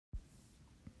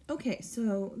Okay,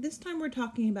 so this time we're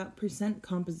talking about percent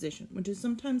composition, which is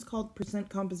sometimes called percent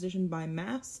composition by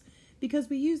mass because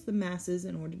we use the masses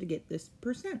in order to get this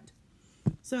percent.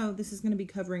 So this is going to be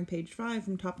covering page 5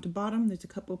 from top to bottom. There's a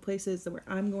couple of places where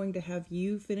I'm going to have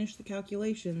you finish the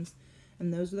calculations,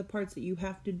 and those are the parts that you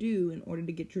have to do in order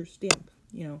to get your stamp,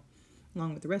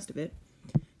 along with the rest of it.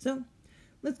 So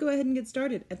let's go ahead and get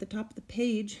started. At the top of the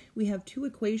page, we have two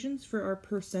equations for our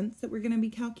percents that we're going to be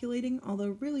calculating,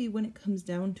 although really when it comes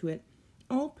down to it,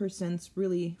 all percents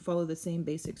really follow the same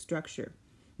basic structure.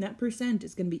 And that percent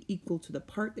is going to be equal to the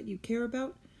part that you care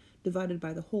about divided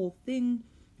by the whole thing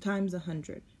times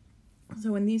 100.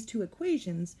 So in these two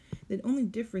equations, the only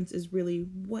difference is really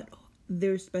what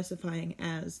they're specifying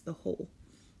as the whole.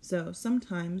 So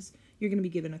sometimes you're going to be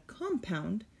given a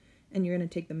compound, and you're going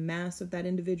to take the mass of that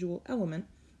individual element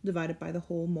divided by the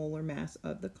whole molar mass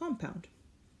of the compound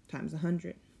times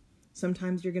 100.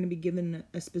 Sometimes you're going to be given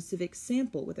a specific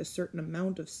sample with a certain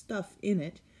amount of stuff in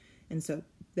it, and so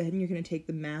then you're going to take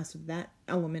the mass of that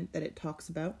element that it talks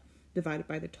about divided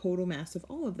by the total mass of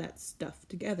all of that stuff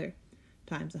together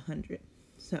times 100.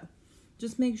 So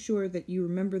just make sure that you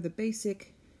remember the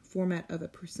basic format of a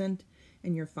percent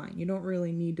and you're fine. You don't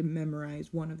really need to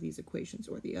memorize one of these equations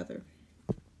or the other.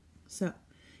 So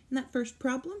in that first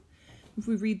problem, if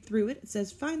we read through it, it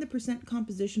says find the percent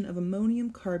composition of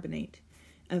ammonium carbonate.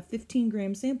 A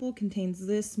 15-gram sample contains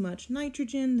this much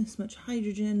nitrogen, this much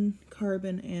hydrogen,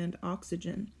 carbon, and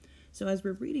oxygen. So as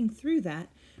we're reading through that,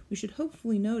 we should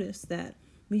hopefully notice that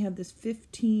we have this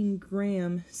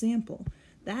 15-gram sample.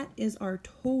 That is our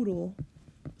total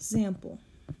sample,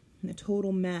 the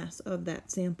total mass of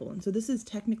that sample. And so this is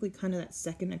technically kind of that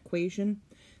second equation.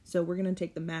 So we're going to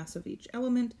take the mass of each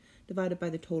element divided by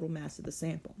the total mass of the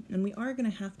sample. And we are going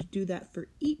to have to do that for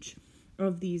each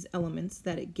of these elements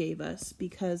that it gave us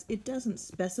because it doesn't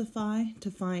specify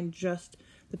to find just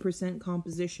the percent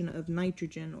composition of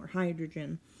nitrogen or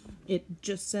hydrogen. It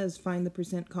just says find the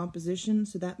percent composition,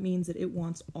 so that means that it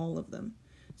wants all of them.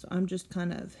 So I'm just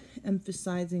kind of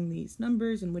emphasizing these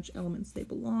numbers and which elements they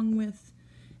belong with.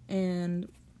 And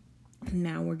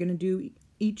now we're going to do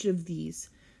each of these.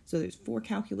 So there's 4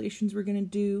 calculations we're going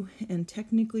to do, and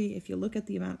technically if you look at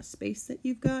the amount of space that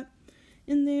you've got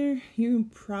in there, you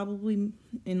probably,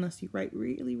 unless you write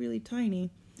really, really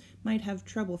tiny, might have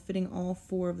trouble fitting all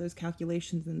 4 of those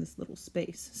calculations in this little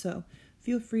space. So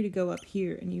feel free to go up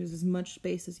here and use as much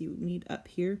space as you need up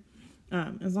here.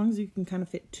 As long as you can kind of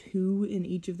fit 2 in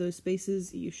each of those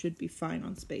spaces, you should be fine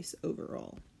on space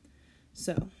overall.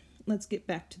 So let's get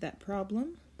back to that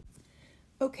problem.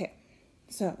 Okay,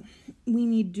 so we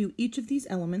need to do each of these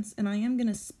elements, and I am going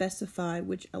to specify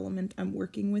which element I'm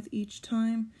working with each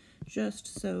time,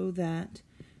 just so that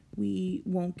we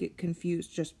won't get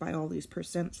confused just by all these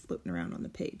percents floating around on the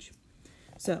page.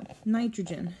 So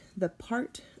nitrogen, the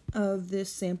part of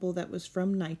this sample that was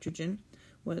from nitrogen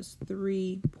was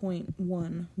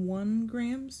 3.11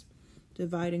 grams,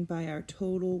 dividing by our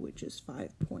total, which is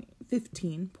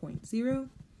 15.0,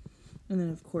 and then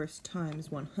of course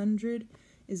times 100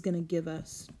 is going to give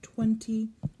us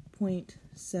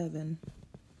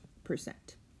 20.7%.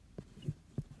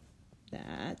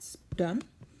 That's done.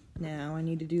 Now I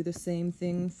need to do the same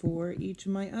thing for each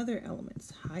of my other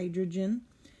elements. Hydrogen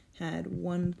had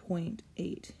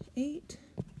 1.88.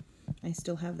 I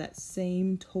still have that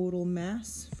same total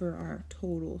mass for our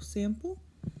total sample.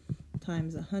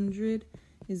 Times 100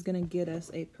 is going to get us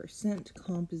a percent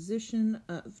composition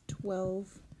of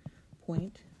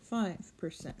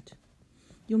 12.5%.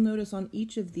 You'll notice on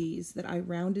each of these that I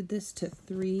rounded this to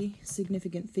 3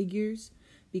 significant figures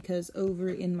because over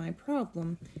in my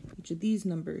problem, each of these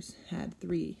numbers had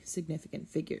 3 significant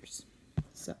figures.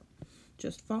 So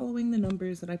just following the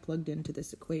numbers that I plugged into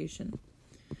this equation.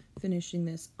 Finishing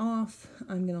this off,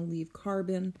 I'm going to leave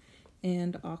carbon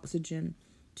and oxygen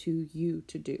to you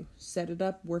to do. Set it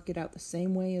up, work it out the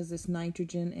same way as this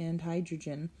nitrogen and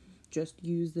hydrogen. Just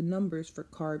use the numbers for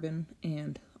carbon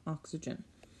and oxygen.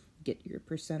 Get your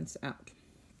percents out.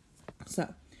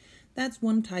 So that's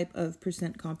one type of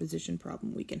percent composition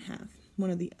problem we can have. One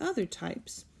of the other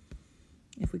types,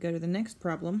 if we go to the next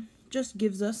problem, just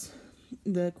gives us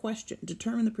the question,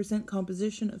 determine the percent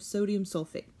composition of sodium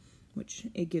sulfate, which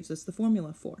it gives us the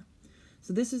formula for.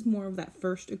 So this is more of that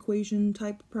first equation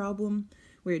type problem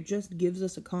where it just gives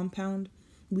us a compound.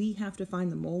 We have to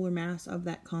find the molar mass of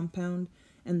that compound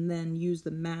and then use the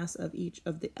mass of each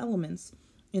of the elements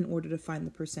in order to find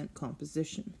the percent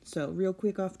composition. So real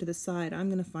quick off to the side, I'm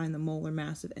going to find the molar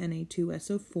mass of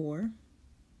Na2SO4,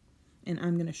 and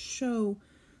I'm going to show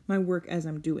my work as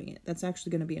I'm doing it. That's actually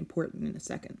going to be important in a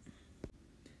second.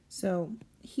 So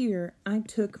here I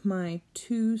took my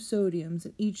 2 sodiums,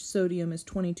 and each sodium is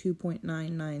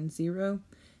 22.990,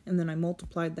 and then I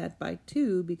multiplied that by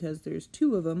 2 because there's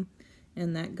 2 of them,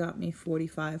 and that got me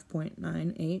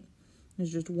 45.98.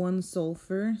 There's just 1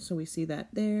 sulfur, so we see that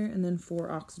there, and then 4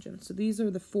 oxygen. So these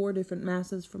are the 4 different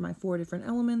masses for my 4 different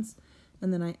elements,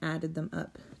 and then I added them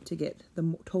up to get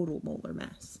the total molar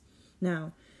mass.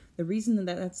 Now, the reason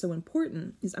that that's so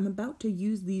important is I'm about to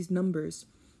use these numbers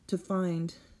to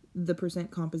find the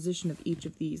percent composition of each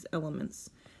of these elements.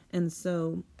 And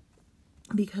so,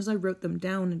 because I wrote them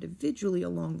down individually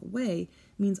along the way,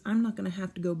 means I'm not going to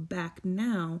have to go back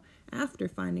now after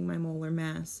finding my molar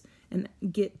mass and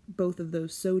get both of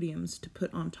those sodiums to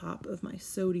put on top of my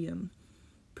sodium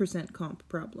percent comp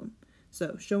problem.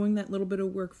 So showing that little bit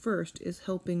of work first is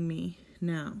helping me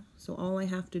now. So all I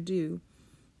have to do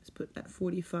is put that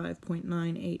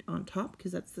 45.98 on top,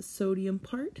 because that's the sodium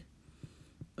part,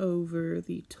 over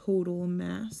the total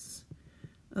mass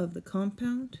of the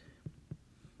compound,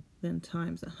 then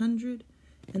times 100,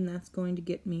 and that's going to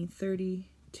get me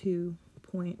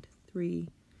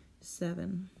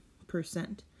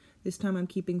 32.37%. This time I'm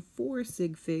keeping 4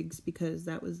 sig figs because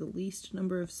that was the least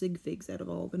number of sig figs out of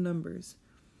all the numbers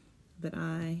that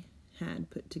I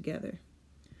had put together.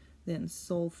 Then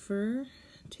sulfur,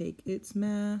 take its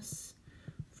mass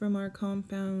from our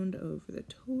compound over the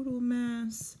total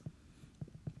mass,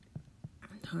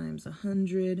 times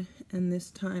 100, and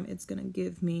this time it's going to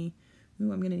give me, I'm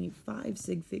going to need 5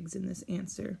 sig figs in this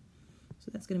answer,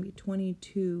 so that's going to be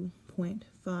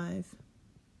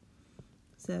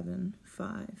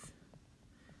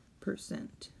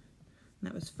 22.575%.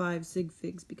 That was 5 sig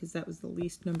figs because that was the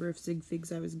least number of sig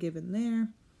figs I was given there.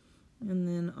 And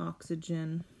then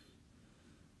oxygen,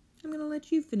 I'm going to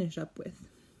let you finish up with.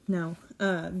 Now,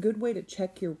 a good way to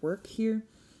check your work here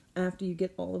after you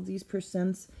get all of these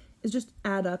percents is just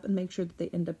add up and make sure that they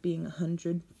end up being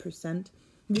 100%.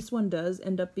 This one does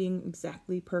end up being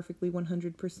exactly perfectly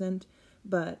 100%,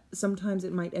 but sometimes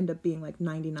it might end up being like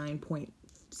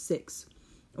 99.6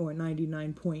 or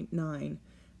 99.9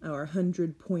 or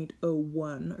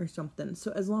 100.01 or something.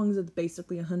 So as long as it's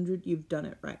basically 100, you've done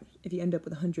it right. If you end up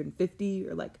with 150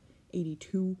 or like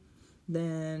 82,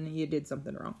 then you did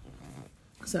something wrong.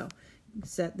 So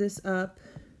set this up,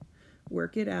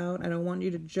 work it out. I don't want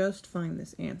you to just find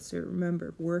this answer.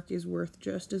 Remember, work is worth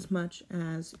just as much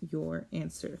as your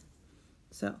answer.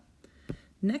 So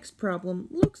next problem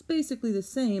looks basically the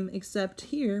same, except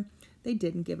here they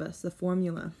didn't give us the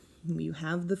formula. You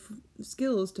have the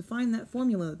skills to find that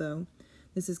formula, though.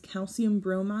 This is calcium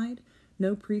bromide.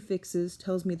 No prefixes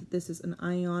tells me that this is an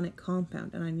ionic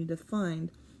compound, and I need to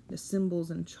find the symbols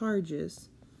and charges,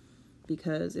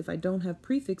 because if I don't have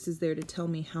prefixes there to tell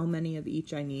me how many of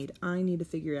each I need to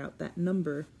figure out that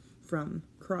number from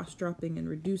cross-dropping and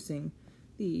reducing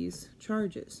these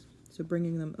charges. So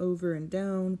bringing them over and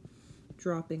down,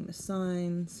 dropping the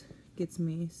signs, gets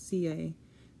me CaBr2.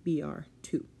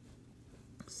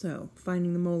 So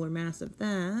finding the molar mass of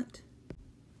that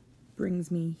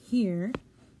brings me here,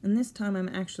 and this time I'm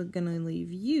actually going to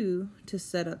leave you to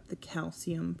set up the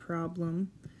calcium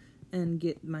problem and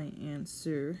get my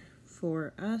answer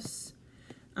for us.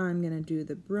 I'm going to do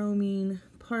the bromine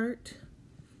part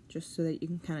just so that you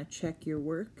can kind of check your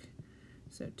work.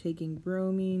 So taking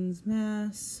bromine's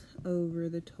mass over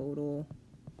the total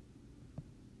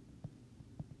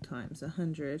times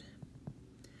 100.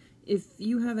 If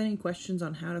you have any questions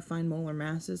on how to find molar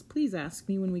masses, please ask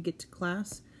me when we get to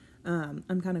class.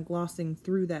 I'm kind of glossing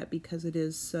through that because it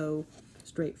is so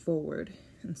straightforward.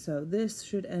 And so this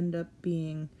should end up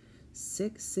being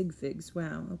 6 sig figs.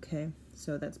 Wow, okay.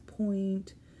 So that's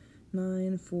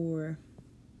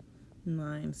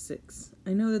 0.9496.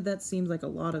 I know that seems like a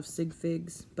lot of sig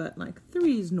figs, but like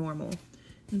 3 is normal.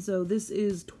 And so this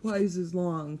is twice as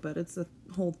long, but it's a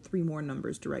whole 3 more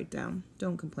numbers to write down.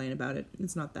 Don't complain about it.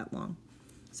 It's not that long.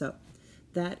 So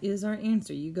that is our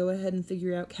answer. You go ahead and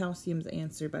figure out calcium's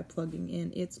answer by plugging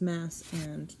in its mass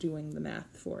and doing the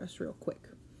math for us real quick.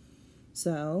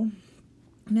 So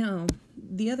now,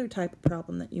 the other type of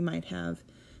problem that you might have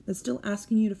that's still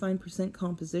asking you to find percent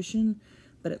composition,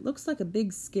 but it looks like a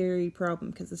big scary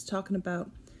problem because it's talking about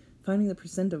finding the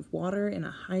percent of water in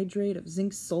a hydrate of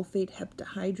zinc sulfate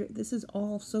heptahydrate. This is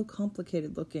all so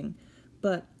complicated looking,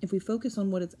 but if we focus on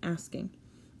what it's asking,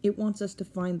 it wants us to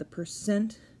find the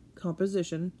percent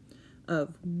composition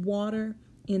of water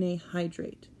in a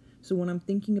hydrate. So when I'm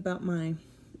thinking about my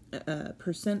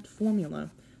percent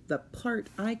formula, the part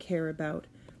I care about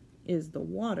is the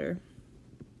water,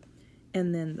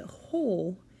 and then the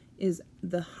whole is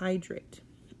the hydrate.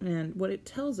 And what it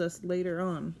tells us later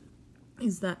on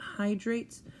is that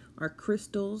hydrates are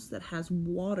crystals that has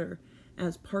water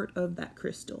as part of that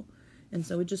crystal. And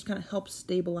so it just kind of helps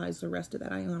stabilize the rest of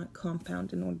that ionic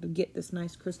compound in order to get this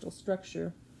nice crystal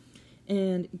structure.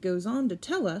 And it goes on to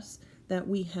tell us that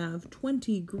we have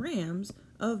 20 grams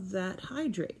of that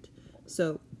hydrate.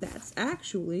 So that's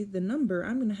actually the number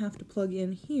I'm going to have to plug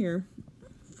in here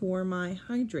for my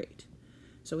hydrate.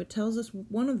 So it tells us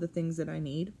one of the things that I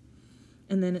need.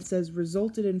 And then it says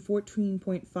resulted in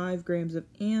 14.5 grams of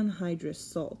anhydrous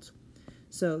salt.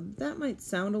 So that might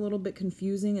sound a little bit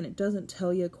confusing, and it doesn't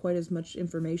tell you quite as much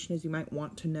information as you might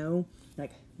want to know.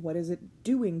 Like, what is it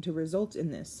doing to result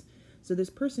in this? So this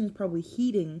person is probably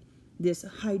heating this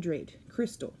hydrate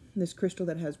crystal, this crystal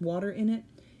that has water in it.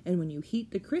 And when you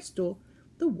heat the crystal,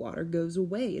 the water goes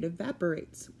away, it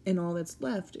evaporates, and all that's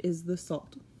left is the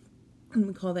salt. And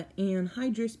we call that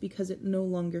anhydrous because it no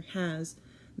longer has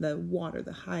the water,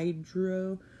 the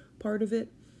hydro part of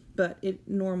it, but it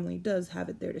normally does have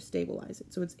it there to stabilize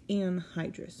it. So it's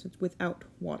anhydrous, it's without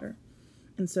water.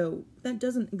 And so that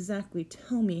doesn't exactly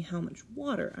tell me how much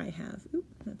water I have. Oop,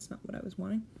 that's not what I was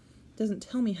wanting. It doesn't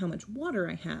tell me how much water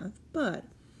I have, but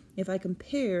if I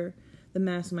compare the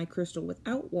mass of my crystal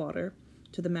without water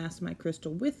to the mass of my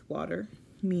crystal with water,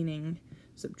 meaning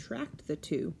subtract the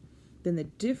two, then the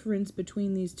difference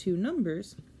between these two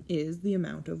numbers is the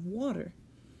amount of water.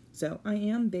 So I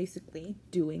am basically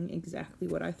doing exactly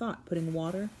what I thought, putting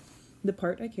water, the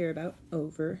part I care about,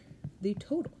 over the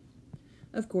total.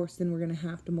 Of course, then we're going to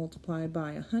have to multiply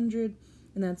by 100,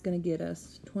 and that's going to get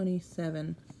us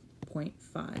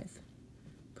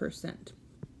 27.5%.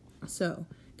 So,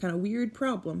 kind of weird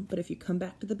problem, but if you come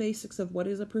back to the basics of what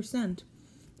is a percent,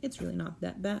 it's really not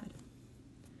that bad.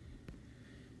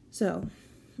 So,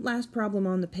 last problem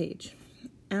on the page.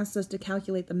 Asks us to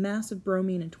calculate the mass of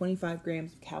bromine in 25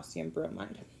 grams of calcium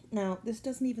bromide. Now, this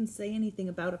doesn't even say anything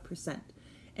about a percent,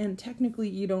 and technically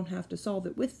you don't have to solve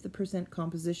it with the percent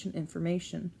composition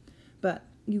information, but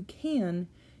you can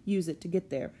use it to get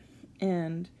there.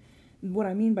 And what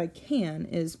I mean by can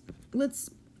is, let's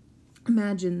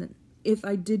imagine that if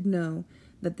I did know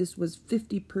that this was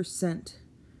 50%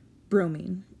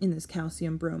 bromine in this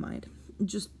calcium bromide,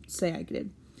 just say I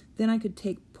did, then I could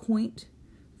take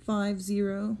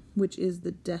 0.50, which is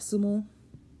the decimal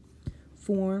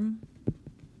form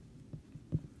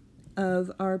of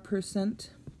our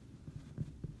percent.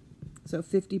 So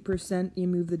 50%, you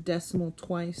move the decimal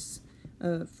twice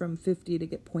from 50 to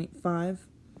get 0.5.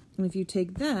 And if you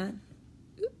take that,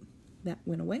 that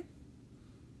went away.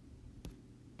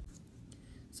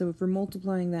 So if we're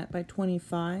multiplying that by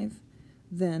 25,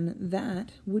 then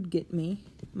that would get me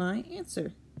my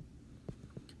answer.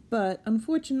 But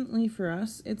unfortunately for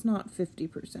us, it's not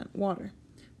 50% water.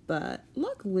 But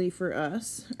luckily for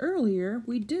us, earlier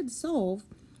we did solve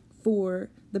for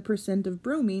the percent of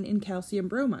bromine in calcium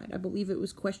bromide. I believe it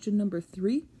was question number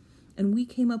 3, and we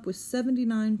came up with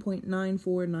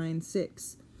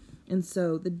 79.9496. And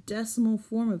so the decimal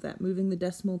form of that, moving the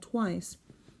decimal twice,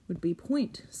 would be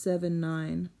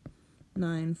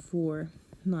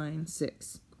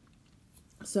 0.799496.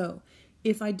 So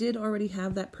if I did already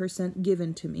have that percent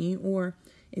given to me, or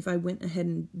if I went ahead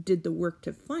and did the work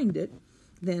to find it,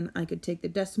 then I could take the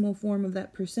decimal form of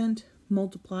that percent,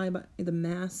 multiply by the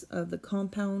mass of the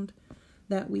compound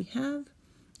that we have,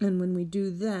 and when we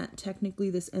do that, technically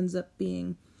this ends up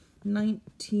being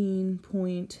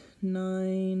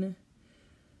 19.9,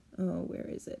 where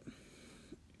is it?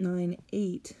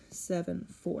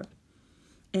 9874.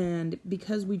 And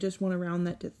because we just want to round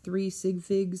that to 3 sig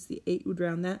figs, the 8 would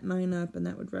round that 9 up, and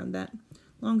that would round that.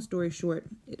 Long story short,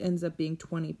 it ends up being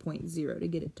 20.0 to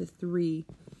get it to 3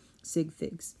 sig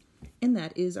figs. And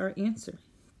that is our answer.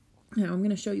 Now, I'm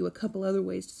going to show you a couple other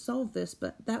ways to solve this,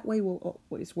 but that way will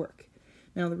always work.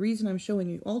 Now, the reason I'm showing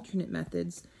you alternate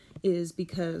methods is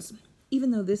because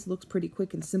even though this looks pretty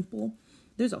quick and simple,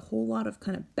 there's a whole lot of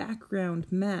kind of background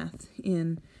math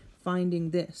in finding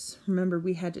this. Remember,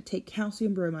 we had to take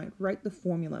calcium bromide, write the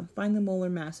formula, find the molar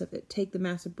mass of it, take the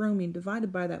mass of bromine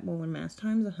divided by that molar mass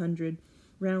times 100,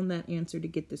 round that answer to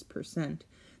get this percent.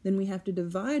 Then we have to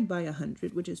divide by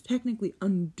 100, which is technically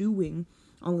undoing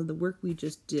all of the work we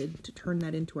just did to turn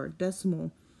that into our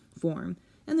decimal form,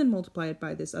 and then multiply it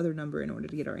by this other number in order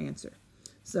to get our answer.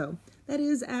 So that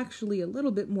is actually a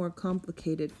little bit more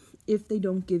complicated if they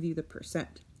don't give you the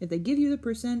percent. If they give you the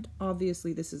percent,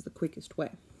 obviously this is the quickest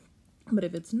way. But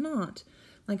if it's not,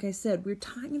 like I said, we're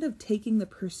kind of taking the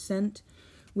percent,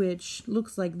 which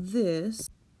looks like this,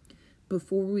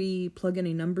 before we plug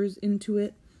any numbers into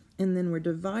it, and then we're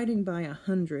dividing by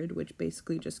 100, which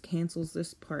basically just cancels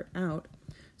this part out.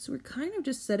 So we're kind of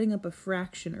just setting up a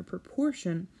fraction or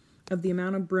proportion of the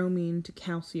amount of bromine to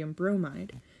calcium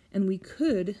bromide. And we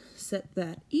could set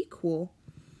that equal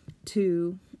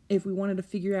to, if we wanted to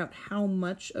figure out how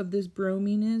much of this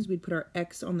bromine is, we'd put our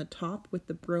X on the top with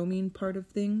the bromine part of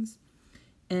things.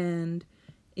 And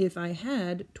if I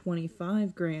had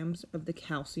 25 grams of the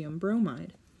calcium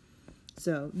bromide.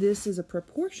 So this is a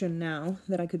proportion now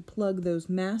that I could plug those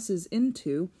masses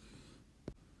into.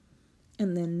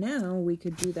 And then now we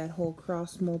could do that whole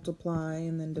cross multiply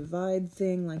and then divide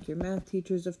thing like your math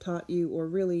teachers have taught you, or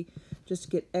really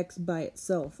just get X by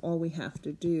itself. All we have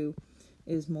to do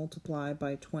is multiply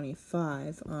by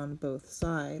 25 on both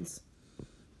sides.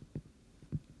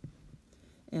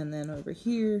 And then over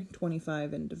here,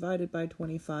 25 and divided by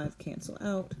 25 cancel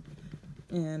out.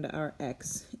 And our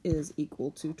X is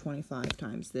equal to 25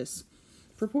 times this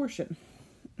proportion.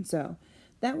 So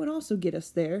that would also get us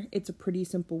there. It's a pretty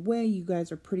simple way. You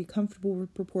guys are pretty comfortable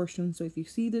with proportions. So if you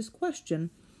see this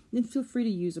question, then feel free to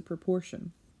use a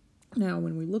proportion. Now,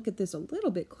 when we look at this a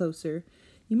little bit closer,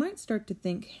 you might start to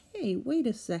think, hey, wait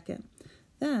a second.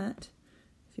 That,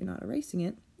 if you're not erasing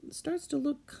it, starts to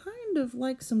look kind of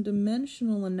like some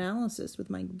dimensional analysis with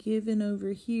my given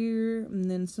over here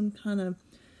and then some kind of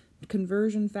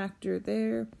conversion factor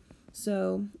there.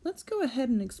 So let's go ahead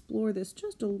and explore this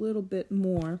just a little bit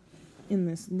more in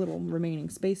this little remaining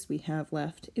space we have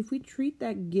left. If we treat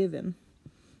that given,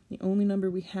 the only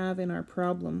number we have in our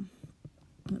problem,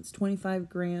 that's 25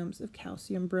 grams of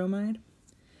calcium bromide.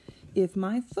 If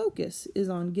my focus is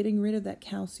on getting rid of that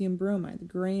calcium bromide, the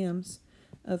grams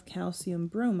of calcium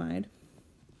bromide,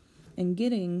 and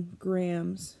getting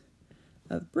grams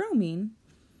of bromine,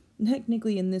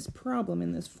 technically in this problem,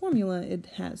 in this formula, it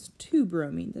has 2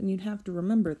 bromines, and you'd have to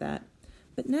remember that.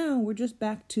 But now we're just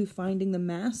back to finding the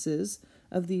masses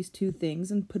of these two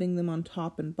things and putting them on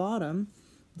top and bottom.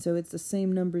 So it's the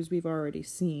same numbers we've already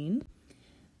seen.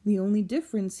 The only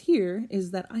difference here is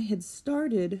that I had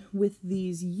started with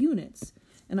these units,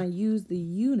 and I used the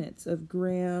units of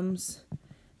grams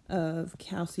of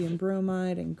calcium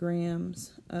bromide and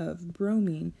grams of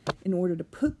bromine in order to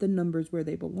put the numbers where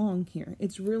they belong here.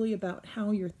 It's really about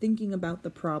how you're thinking about the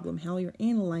problem, how you're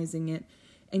analyzing it,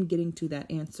 and getting to that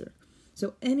answer.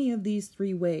 So any of these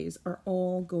 3 ways are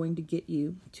all going to get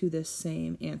you to this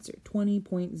same answer,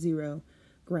 20.0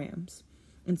 grams.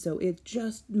 And so it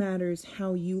just matters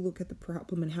how you look at the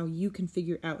problem and how you can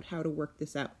figure out how to work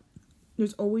this out.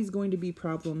 There's always going to be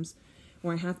problems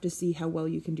where I have to see how well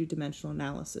you can do dimensional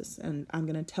analysis. And I'm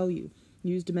going to tell you,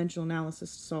 use dimensional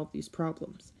analysis to solve these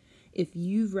problems. If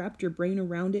you've wrapped your brain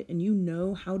around it and you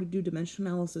know how to do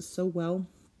dimensional analysis so well,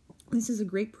 this is a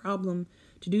great problem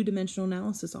to do dimensional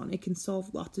analysis on. It can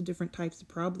solve lots of different types of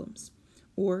problems.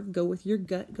 Or go with your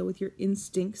gut, go with your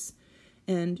instincts,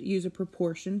 and use a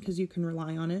proportion because you can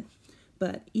rely on it.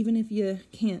 But even if you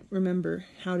can't remember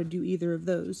how to do either of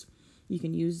those, you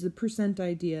can use the percent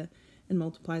idea and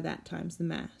multiply that times the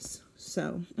mass.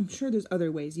 So I'm sure there's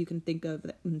other ways you can think of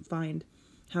and find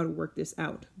how to work this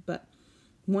out. But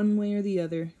one way or the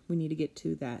other, we need to get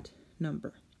to that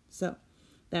number. So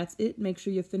that's it. Make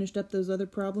sure you finished up those other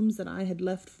problems that I had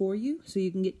left for you so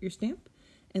you can get your stamp.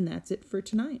 And that's it for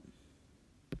tonight.